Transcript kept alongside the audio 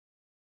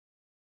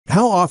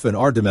How often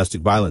are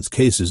domestic violence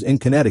cases in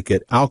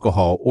Connecticut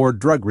alcohol or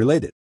drug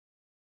related?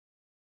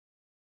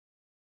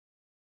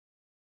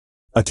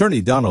 Attorney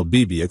Donald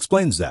Beebe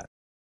explains that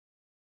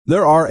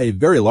there are a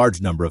very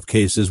large number of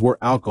cases where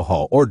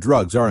alcohol or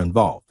drugs are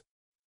involved.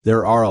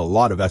 There are a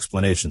lot of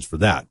explanations for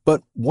that,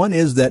 but one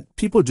is that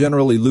people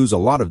generally lose a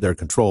lot of their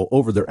control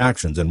over their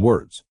actions and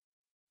words.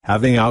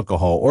 Having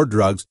alcohol or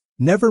drugs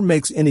never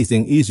makes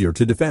anything easier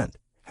to defend.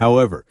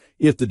 However,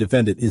 if the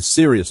defendant is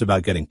serious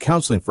about getting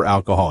counseling for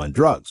alcohol and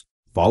drugs,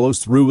 follows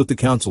through with the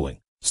counseling,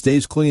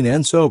 stays clean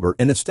and sober,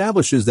 and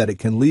establishes that it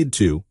can lead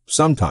to,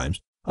 sometimes,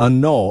 a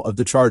null of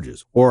the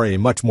charges or a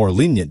much more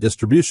lenient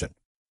distribution.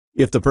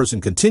 If the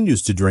person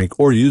continues to drink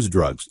or use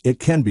drugs, it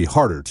can be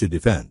harder to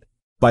defend.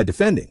 By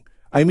defending,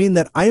 I mean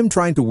that I am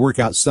trying to work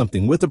out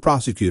something with the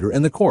prosecutor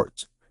and the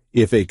courts.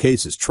 If a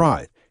case is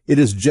tried, it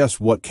is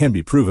just what can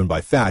be proven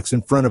by facts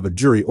in front of a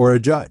jury or a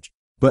judge.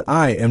 But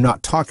I am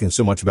not talking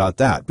so much about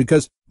that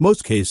because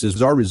most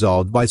cases are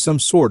resolved by some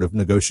sort of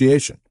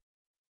negotiation.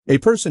 A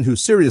person who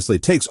seriously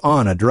takes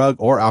on a drug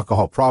or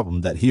alcohol problem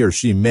that he or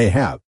she may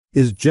have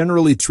is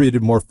generally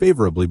treated more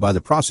favorably by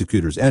the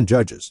prosecutors and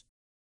judges.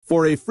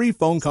 For a free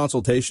phone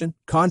consultation,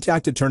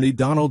 contact Attorney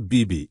Donald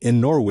Beebe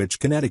in Norwich,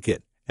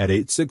 Connecticut at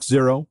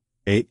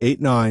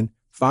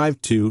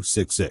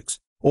 860-889-5266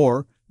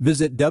 or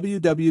visit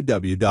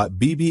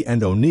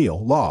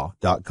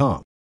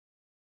www.beebeandoneil.com.